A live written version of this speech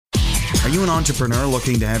Are you an entrepreneur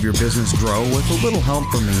looking to have your business grow with a little help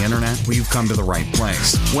from the internet? Well, you've come to the right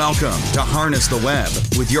place. Welcome to Harness the Web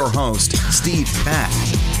with your host, Steve Peck.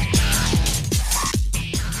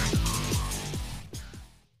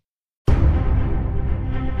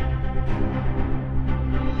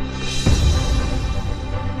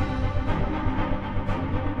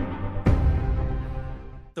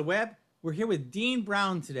 The Web, we're here with Dean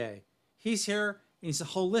Brown today. He's here, and he's a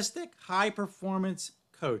holistic, high-performance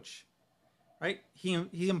coach. Right?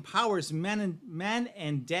 He empowers men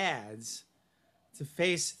and dads to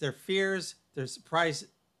face their fears, their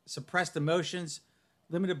suppressed emotions,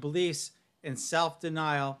 limited beliefs, and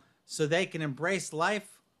self-denial so they can embrace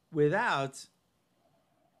life without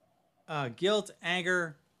guilt,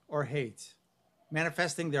 anger, or hate,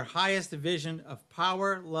 manifesting their highest vision of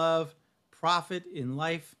power, love, profit in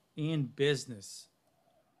life and business.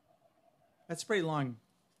 That's pretty long.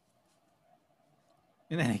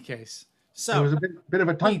 In any case. So it was a bit of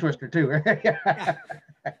a tongue twister too.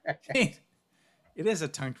 Dean, it is a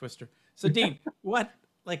tongue twister. So Dean, what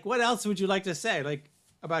else would you like to say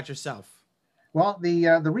about yourself? Well,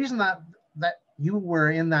 the reason that you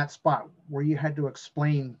were in that spot where you had to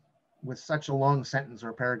explain with such a long sentence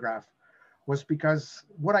or paragraph was because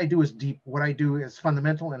what I do is deep. What I do is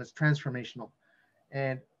fundamental and it's transformational.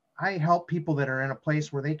 And I help people that are in a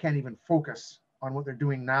place where they can't even focus on what they're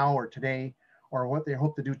doing now or today or what they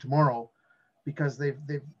hope to do tomorrow, because they've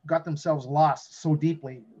got themselves lost so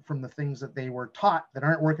deeply from the things that they were taught that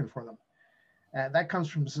aren't working for them. That comes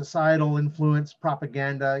from societal influence,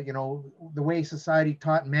 propaganda, the way society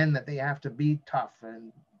taught men that they have to be tough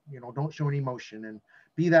and, don't show any emotion and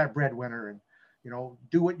be that breadwinner and,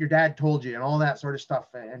 do what your dad told you and all that sort of stuff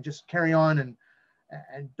and just carry on and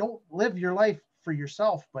don't live your life for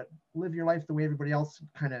yourself, but live your life the way everybody else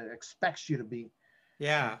kind of expects you to be.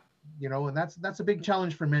 Yeah. And that's a big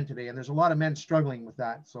challenge for men today. And there's a lot of men struggling with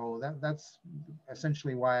that. So that's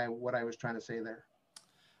essentially what I was trying to say there.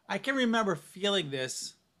 I can remember feeling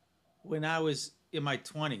this when I was in my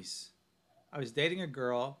 20s. I was dating a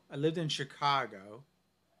girl. I lived in Chicago.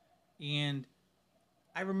 And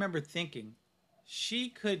I remember thinking she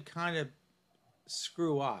could kind of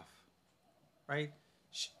screw off, right?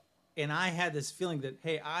 And I had this feeling that,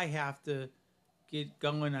 hey, I have to get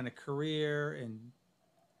going on a career, and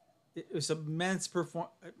it was immense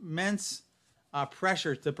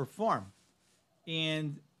pressure to perform.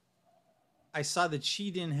 And I saw that she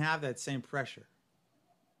didn't have that same pressure.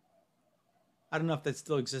 I don't know if that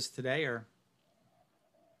still exists today or.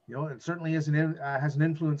 It certainly has an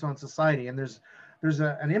influence on society. And there's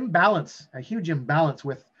an imbalance, a huge imbalance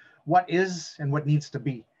with what is and what needs to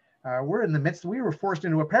be. We're in the midst, we were forced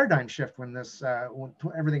into a paradigm shift when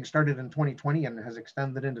everything started in 2020 and has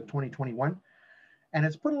extended into 2021. And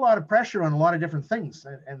it's put a lot of pressure on a lot of different things.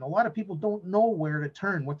 And a lot of people don't know where to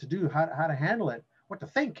turn, what to do, how to handle it, what to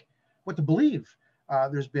think, what to believe.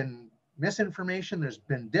 There's been misinformation, there's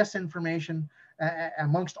been disinformation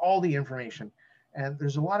amongst all the information. And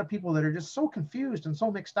there's a lot of people that are just so confused and so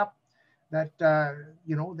mixed up that,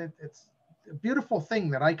 that it's a beautiful thing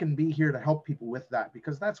that I can be here to help people with that,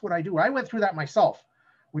 because that's what I do. I went through that myself,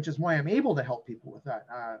 which is why I'm able to help people with that.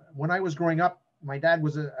 When I was growing up, my dad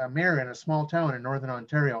was a mayor in a small town in Northern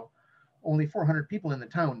Ontario, only 400 people in the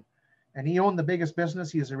town. And he owned the biggest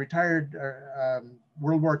business. He is a retired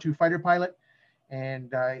World War II fighter pilot.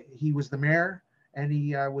 And he was the mayor, and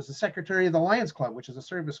he was the secretary of the Lions Club, which is a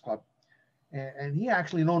service club. And he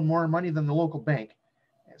actually loaned more money than the local bank.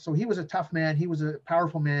 So he was a tough man. He was a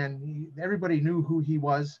powerful man. Everybody knew who he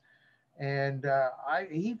was. And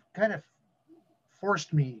he kind of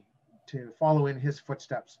forced me to follow in his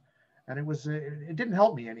footsteps. And it didn't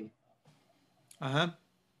help me any. Uh-huh.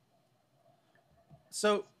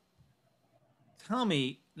 So tell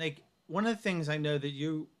me, one of the things I know that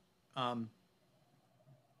you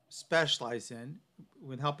specialize in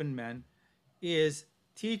with helping men is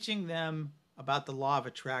teaching them about the law of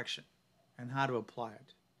attraction and how to apply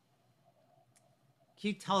it. Can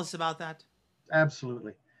you tell us about that?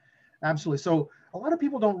 Absolutely. Absolutely. So a lot of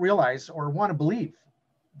people don't realize or want to believe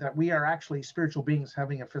that we are actually spiritual beings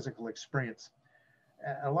having a physical experience.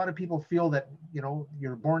 A lot of people feel that,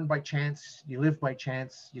 you're born by chance, you live by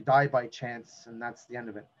chance, you die by chance, and that's the end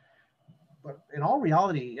of it. But in all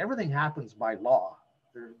reality, everything happens by law.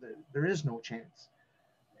 There is no chance.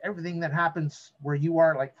 Everything that happens where you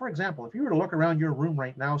are, like, for example, if you were to look around your room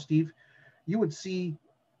right now, Steve, you would see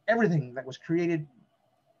everything that was created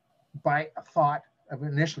by a thought of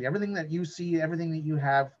initially. Everything that you see, everything that you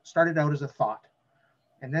have started out as a thought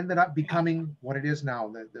and ended up becoming what it is now.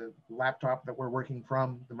 The laptop that we're working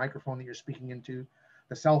from, the microphone that you're speaking into,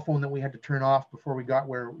 the cell phone that we had to turn off before we got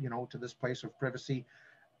where, to this place of privacy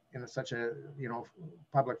in such a,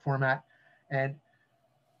 public format. And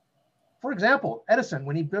for example, Edison,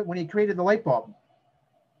 when he created the light bulb,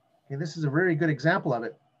 okay, this is a very good example of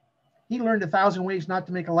it. He learned 1,000 ways not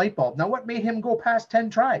to make a light bulb. Now, what made him go past 10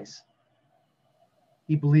 tries?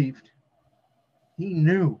 He believed. He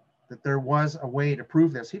knew that there was a way to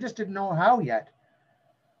prove this. He just didn't know how yet.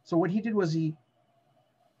 So what he did was he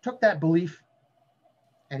took that belief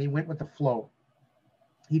and he went with the flow.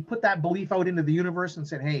 He put that belief out into the universe and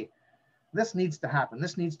said, hey, this needs to happen.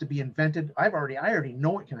 This needs to be invented. I already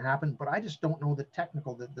know it can happen, but I just don't know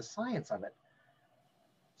the science of it.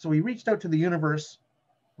 So he reached out to the universe.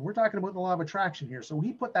 We're talking about the law of attraction here. So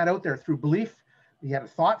he put that out there through belief. He had a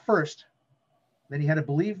thought first. Then he had to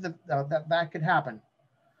believe that that could happen.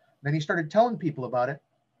 Then he started telling people about it.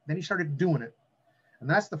 Then he started doing it. And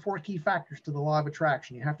that's the 4 key factors to the law of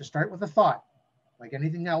attraction. You have to start with a thought, like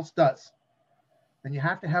anything else does. Then you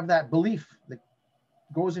have to have that belief that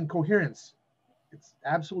goes in coherence. It's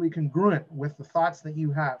absolutely congruent with the thoughts that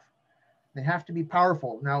you have. They have to be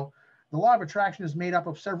powerful. Now, the law of attraction is made up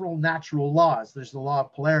of several natural laws. There's the law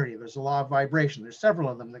of polarity. There's the law of vibration. There's several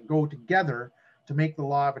of them that go together to make the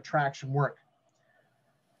law of attraction work.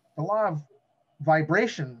 The law of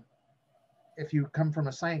vibration, if you come from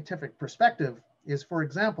a scientific perspective, is, for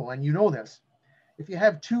example, and you know this, if you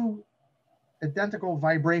have 2 identical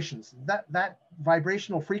vibrations, that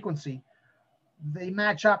vibrational frequency, they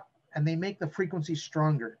match up and they make the frequency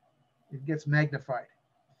stronger. It gets magnified.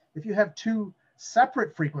 If you have 2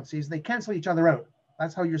 separate frequencies, they cancel each other out.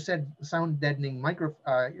 That's how your sound deadening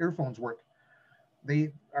earphones work.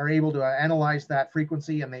 They are able to analyze that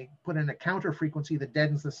frequency and they put in a counter frequency that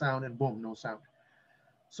deadens the sound and boom, no sound.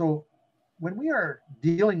 So when we are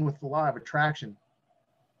dealing with the law of attraction,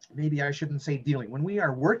 maybe I shouldn't say dealing, when we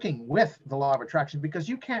are working with the law of attraction, because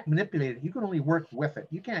you can't manipulate it, you can only work with it.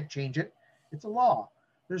 You can't change it. It's a law.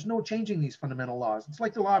 There's no changing these fundamental laws. It's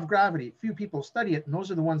like the law of gravity. Few people study it, and those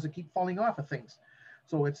are the ones that keep falling off of things.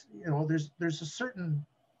 So it's, there's a certain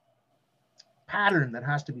pattern that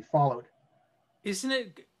has to be followed.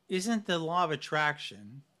 Isn't the law of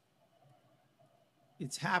attraction,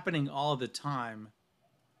 it's happening all the time,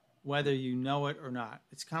 whether you know it or not?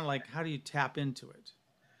 It's kind of like, how do you tap into it?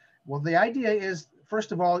 Well, the idea is,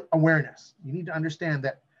 first of all, awareness. You need to understand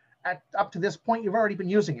that up to this point, you've already been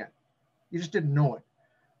using it. You just didn't know it.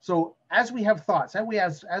 So as we have thoughts,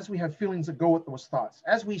 as we have feelings that go with those thoughts,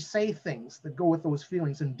 as we say things that go with those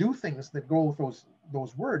feelings and do things that go with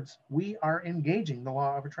those words, we are engaging the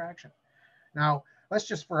law of attraction. Now, let's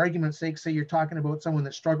just, for argument's sake, say you're talking about someone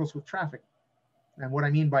that struggles with traffic. And what I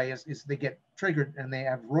mean by is they get triggered and they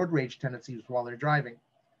have road rage tendencies while they're driving.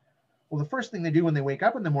 Well, the first thing they do when they wake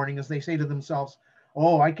up in the morning is they say to themselves,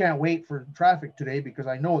 oh, I can't wait for traffic today because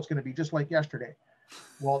I know it's going to be just like yesterday.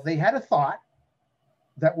 Well, they had a thought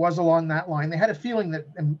that was along that line. They had a feeling that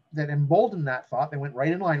emboldened that thought. They went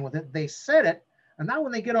right in line with it. They said it. And now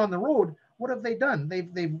when they get on the road, what have they done?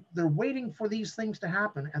 They're waiting for these things to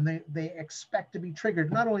happen, and they expect to be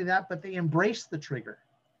triggered. Not only that, but they embrace the trigger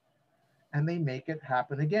and they make it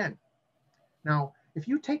happen again. Now, if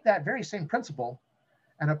you take that very same principle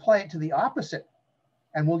and apply it to the opposite,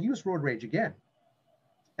 and we'll use road rage again,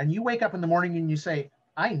 and you wake up in the morning and you say,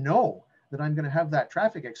 I know that I'm going to have that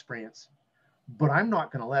traffic experience, but I'm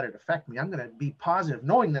not going to let it affect me. I'm going to be positive,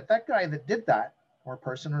 knowing that that guy that did that, or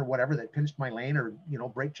person or whatever that pinched my lane or,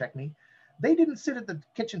 brake checked me, they didn't sit at the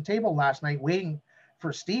kitchen table last night waiting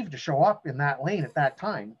for Steve to show up in that lane at that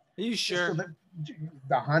time. Are you sure? So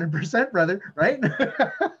 100%, brother, right?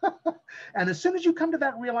 And as soon as you come to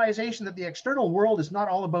that realization that the external world is not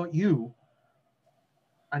all about you,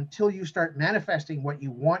 until you start manifesting what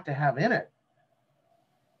you want to have in it,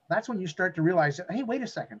 that's when you start to realize that, hey, wait a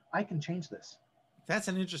second, I can change this. That's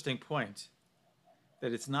an interesting point,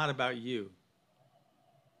 that it's not about you.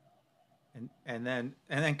 And then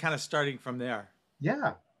kind of starting from there.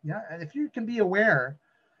 Yeah. And if you can be aware,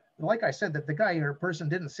 like I said, that the guy or person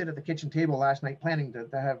didn't sit at the kitchen table last night planning to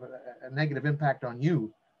have a negative impact on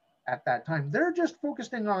you at that time. They're just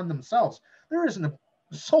focusing on themselves. There isn't a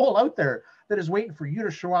soul out there that is waiting for you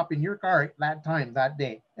to show up in your car at that time, that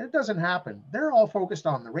day. And it doesn't happen. They're all focused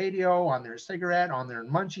on the radio, on their cigarette, on their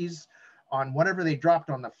munchies, on whatever they dropped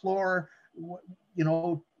on the floor,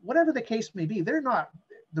 whatever the case may be. They're not,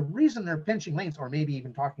 the reason they're pinching lanes, or maybe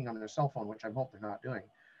even talking on their cell phone, which I hope they're not doing.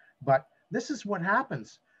 But this is what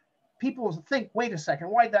happens. People think, wait a second,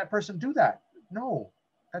 why'd that person do that? No,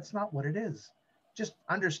 that's not what it is. Just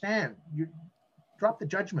understand. You drop the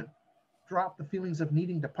judgment, drop the feelings of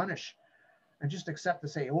needing to punish, and just accept to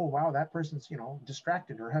say, oh, wow, that person's,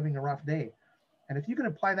 distracted or having a rough day. And if you can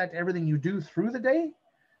apply that to everything you do through the day,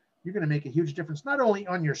 you're going to make a huge difference, not only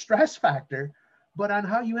on your stress factor, but on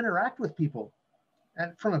how you interact with people.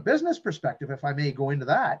 And from a business perspective, if I may go into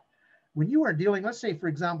that, when you are dealing, let's say, for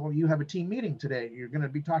example, you have a team meeting today, you're going to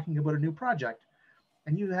be talking about a new project,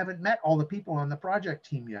 and you haven't met all the people on the project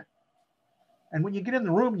team yet. And when you get in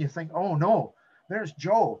the room, you think, oh no, there's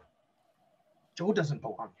Joe. Joe doesn't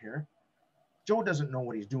belong here. Joe doesn't know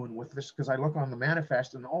what he's doing with this, because I look on the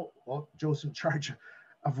manifest and, oh, well, Joe's in charge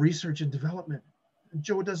of research and development.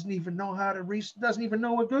 Joe doesn't even know how to doesn't even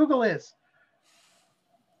know what Google is.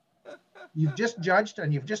 You've just judged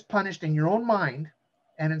and you've just punished in your own mind.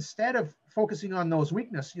 And instead of focusing on those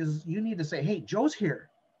weaknesses, you need to say, hey, Joe's here,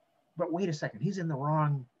 but wait a second, he's in the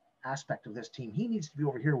wrong aspect of this team. He needs to be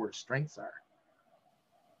over here where his strengths are.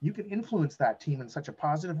 You can influence that team in such a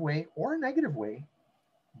positive way or a negative way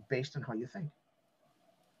based on how you think.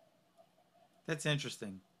 That's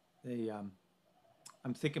interesting.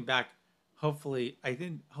 I'm thinking back. Hopefully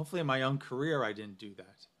in my own career, I didn't do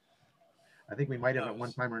that. I think we might have at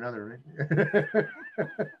one time or another, right?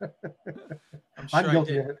 I'm sure I'm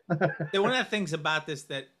guilty I of did. it. One of the things about this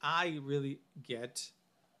that I really get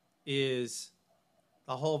is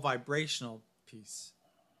the whole vibrational piece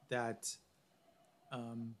that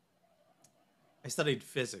I studied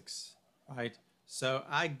physics, right? So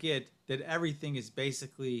I get that everything is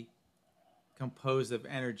basically composed of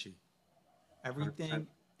energy. Everything 100%.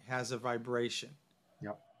 has a vibration.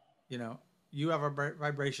 Yep. You know, you have a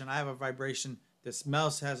vibration, I have a vibration, this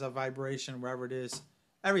mouse has a vibration, wherever it is.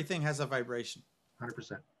 Everything has a vibration.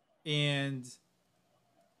 100%. And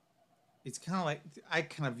it's kind of like, I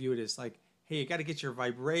kind of view it as like, hey, you got to get your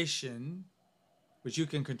vibration, which you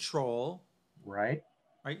can control. Right.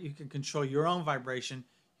 Right? You can control your own vibration.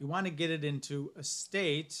 You want to get it into a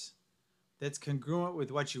state that's congruent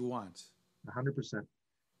with what you want. 100%.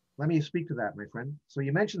 Let me speak to that, my friend. So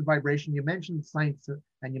you mentioned vibration, you mentioned science,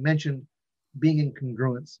 and you mentioned being in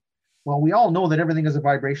congruence. Well, we all know that everything is a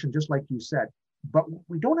vibration, just like you said. But what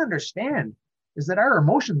we don't understand is that our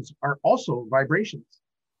emotions are also vibrations.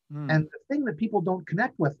 And the thing that people don't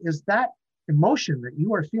connect with is that emotion that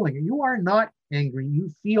you are feeling. You are not angry, you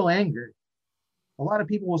feel anger. A lot of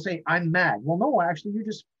people will say, I'm mad. Well, no, actually, you're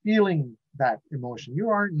just feeling that emotion. You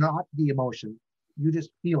are not the emotion. You just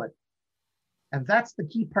feel it. And that's the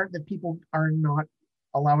key part that people are not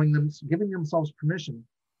giving themselves permission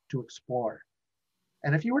to explore.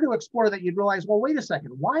 And if you were to explore that, you'd realize, well, wait a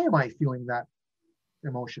second, why am I feeling that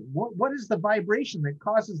emotion? What is the vibration that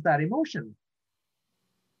causes that emotion?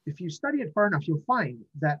 If you study it far enough, you'll find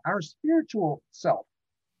that our spiritual self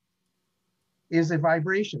is a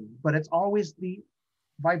vibration, but it's always the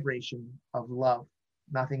vibration of love,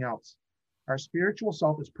 nothing else. Our spiritual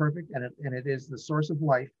self is perfect, and it is the source of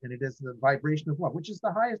life, and it is the vibration of love, which is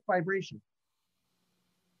the highest vibration.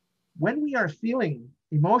 When we are feeling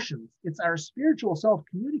emotions, it's our spiritual self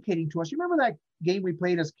communicating to us. You remember that game we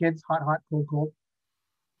played as kids, hot, hot, cold, cold?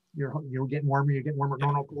 You're getting warmer, you're getting warmer,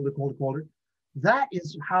 no, colder, colder, colder. That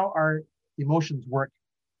is how our emotions work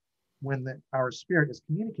when our spirit is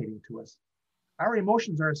communicating to us. Our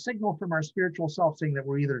emotions are a signal from our spiritual self saying that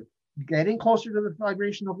we're either getting closer to the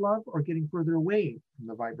vibration of love or getting further away from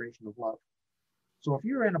the vibration of love. So if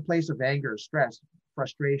you're in a place of anger, stress,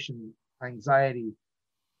 frustration, anxiety,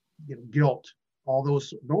 guilt, all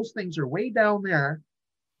those things are way down there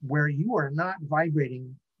where you are not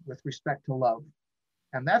vibrating with respect to love.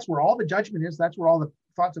 And that's where all the judgment is. That's where all the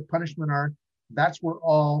thoughts of punishment are. That's where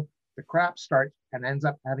all the crap starts and ends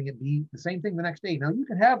up having it be the same thing the next day. Now, you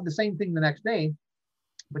can have the same thing the next day,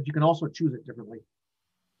 but you can also choose it differently.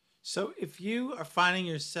 So if you are finding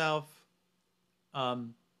yourself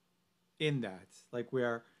in that, like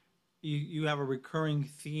where you have a recurring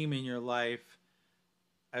theme in your life,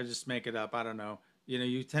 I just make it up, I don't know,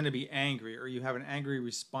 you tend to be angry, or you have an angry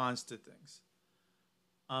response to things,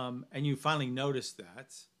 and you finally notice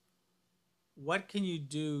that, what can you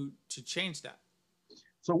do to change that?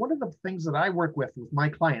 So one of the things that I work with my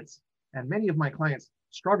clients, and many of my clients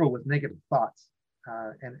struggle with negative thoughts,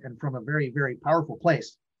 and from a very, very powerful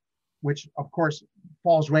place, which of course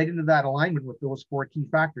falls right into that alignment with those 4 key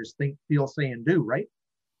factors: think, feel, say, and do, right?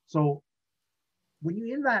 So when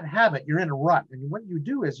you're in that habit, you're in a rut. And what you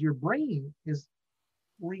do is your brain is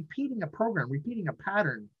repeating a program, repeating a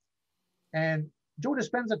pattern. And Joe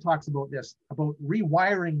Dispenza talks about this, about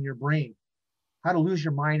rewiring your brain, how to lose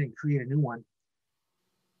your mind and create a new one.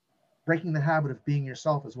 Breaking the Habit of Being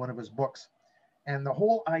Yourself is one of his books. And the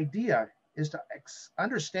whole idea is to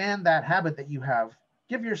understand that habit that you have,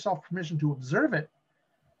 give yourself permission to observe it,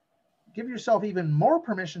 give yourself even more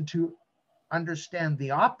permission to understand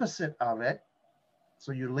the opposite of it.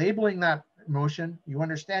 So you're labeling that emotion, you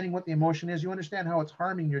understanding what the emotion is, you understand how it's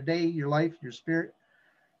harming your day, your life, your spirit,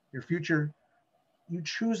 your future, you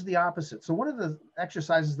choose the opposite. So one of the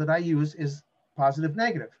exercises that I use is positive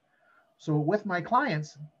negative. So with my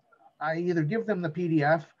clients, I either give them the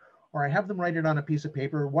PDF or I have them write it on a piece of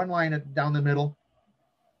paper, one line down the middle,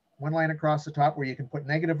 one line across the top where you can put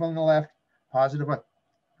negative on the left, positive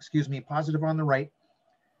on the right.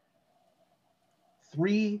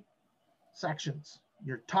 3 sections,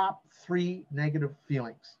 your top 3 negative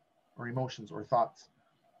feelings or emotions or thoughts.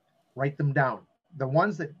 Write them down. The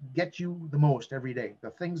ones that get you the most every day,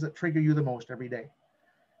 the things that trigger you the most every day.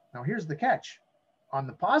 Now, here's the catch. On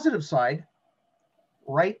the positive side,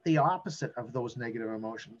 write the opposite of those negative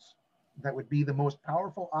emotions. That would be the most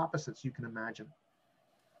powerful opposites you can imagine.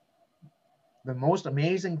 The most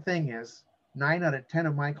amazing thing is 9 out of 10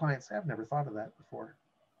 of my clients have never thought of that before.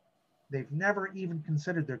 They've never even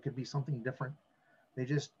considered there could be something different. They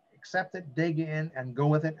just accept it, dig in, and go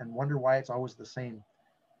with it and wonder why it's always the same.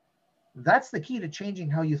 That's the key to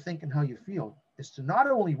changing how you think and how you feel, is to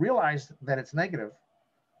not only realize that it's negative,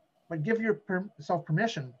 but give yourself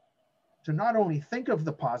permission to not only think of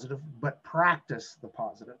the positive, but practice the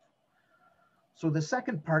positive. So the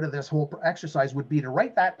second part of this whole exercise would be to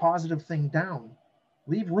write that positive thing down.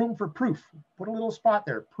 Leave room for proof. Put a little spot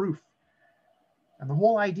there, proof. And the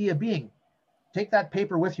whole idea being, take that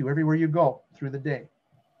paper with you everywhere you go through the day.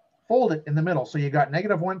 Fold it in the middle. So you got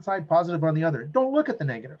negative one side, positive on the other. Don't look at the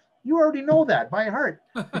negative. You already know that by heart,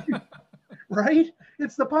 right?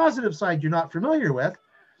 It's the positive side you're not familiar with.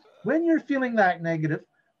 When you're feeling that negative,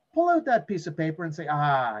 pull out that piece of paper and say,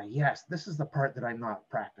 yes, this is the part that I'm not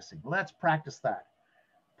practicing. Let's practice that.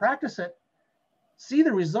 Practice it, see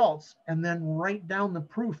the results, and then write down the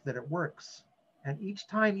proof that it works. And each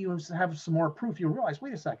time you have some more proof, you'll realize,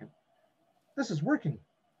 wait a second, this is working.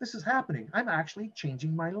 This is happening. I'm actually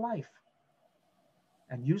changing my life.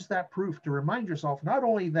 And use that proof to remind yourself not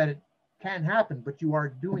only that it can happen, but you are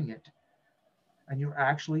doing it. And you're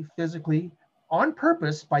actually physically, on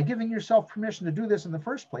purpose, by giving yourself permission to do this in the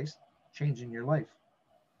first place, changing your life.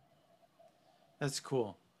 That's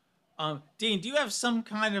cool. Dean, do you have some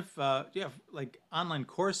kind of, do you have like online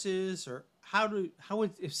courses, or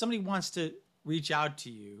if somebody wants to reach out to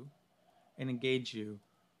you and engage you,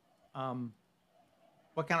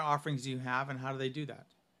 what kind of offerings do you have and how do they do that?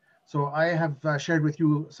 So I have shared with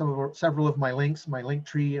you several of my links, my link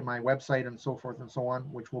tree and my website and so forth and so on,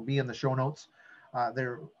 which will be in the show notes.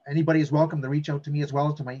 Anybody is welcome to reach out to me as well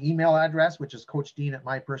as to my email address, which is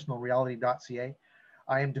coachdean@mypersonalreality.ca.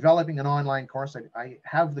 I am developing an online course. I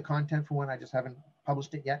have the content for one. I just haven't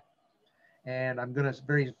published it yet. And I'm going to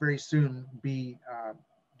very, very soon be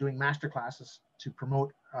doing master classes to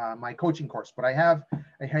promote my coaching course. But I have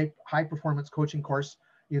a high performance coaching course,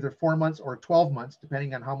 either 4 months or 12 months,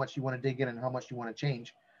 depending on how much you want to dig in and how much you want to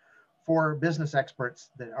change, for business experts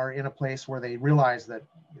that are in a place where they realize that,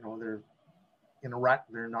 they're in a rut,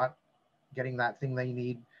 they're not getting that thing they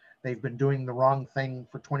need. They've been doing the wrong thing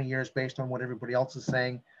for 20 years based on what everybody else is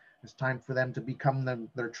saying. It's time for them to become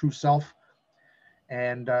their true self.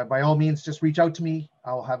 And by all means, just reach out to me.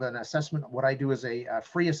 I'll have an assessment. What I do is a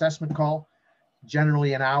free assessment call,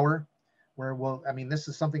 generally an hour, where this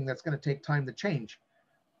is something that's going to take time to change.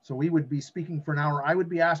 So we would be speaking for an hour. I would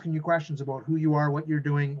be asking you questions about who you are, what you're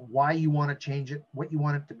doing, why you want to change it, what you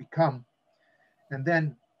want it to become. And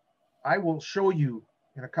then I will show you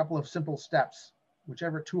in a couple of simple steps,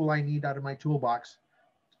 whichever tool I need out of my toolbox,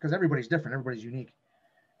 because everybody's different, everybody's unique.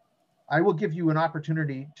 I will give you an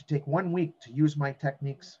opportunity to take 1 week to use my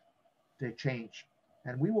techniques to change.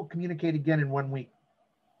 And we will communicate again in 1 week.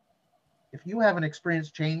 If you haven't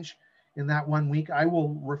experienced change in that 1 week, I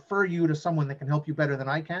will refer you to someone that can help you better than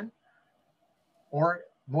I can. Or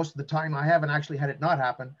most of the time, I haven't actually had it not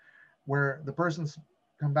happen, where the person's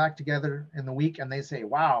come back together in the week and they say,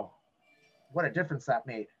 wow, what a difference that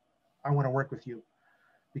made. I want to work with you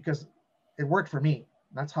because it worked for me.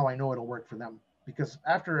 That's how I know it'll work for them. Because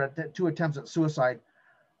after 2 attempts at suicide,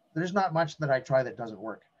 there's not much that I try that doesn't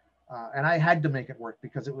work. And I had to make it work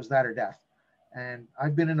because it was that or death. And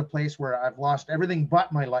I've been in a place where I've lost everything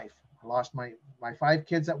but my life. I lost my 5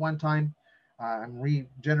 kids at one time. I'm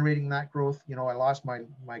regenerating that growth. I lost my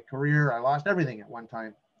career. I lost everything at one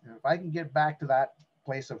time. And if I can get back to that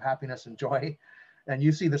place of happiness and joy, and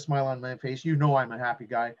you see the smile on my face, I'm a happy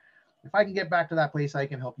guy. If I can get back to that place, I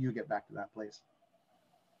can help you get back to that place.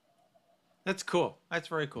 That's cool. That's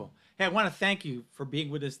very cool. Hey, I want to thank you for being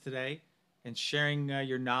with us today and sharing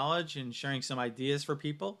your knowledge and sharing some ideas for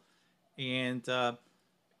people. And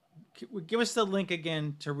give us the link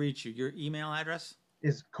again to reach you. Your email address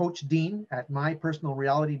is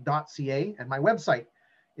coachdean@mypersonalreality.ca, and my website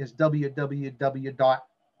is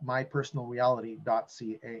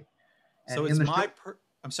www.mypersonalreality.ca. And So it's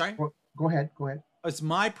I'm sorry? Go ahead. It's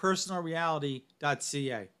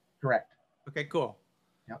mypersonalreality.ca. Correct. Okay, cool.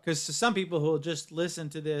 Yep. Because to some people who will just listen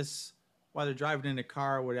to this while they're driving in a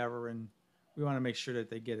car or whatever, and we want to make sure that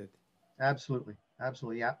they get it. Absolutely.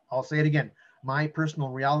 Yeah. I'll say it again.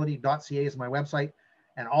 Mypersonalreality.ca is my website,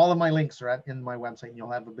 and all of my links are in my website, and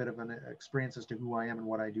you'll have a bit of an experience as to who I am and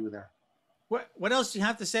what I do there. What else do you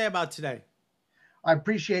have to say about today? I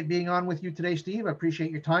appreciate being on with you today, Steve. I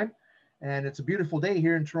appreciate your time. And it's a beautiful day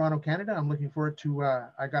here in Toronto, Canada. I'm looking forward to,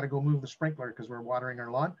 I got to go move the sprinkler because we're watering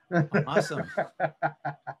our lawn. Awesome.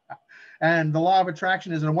 And the law of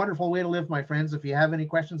attraction is a wonderful way to live, my friends. If you have any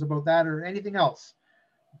questions about that or anything else,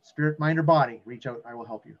 spirit, mind, or body, reach out. I will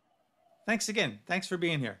help you. Thanks again. Thanks for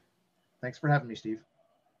being here. Thanks for having me, Steve.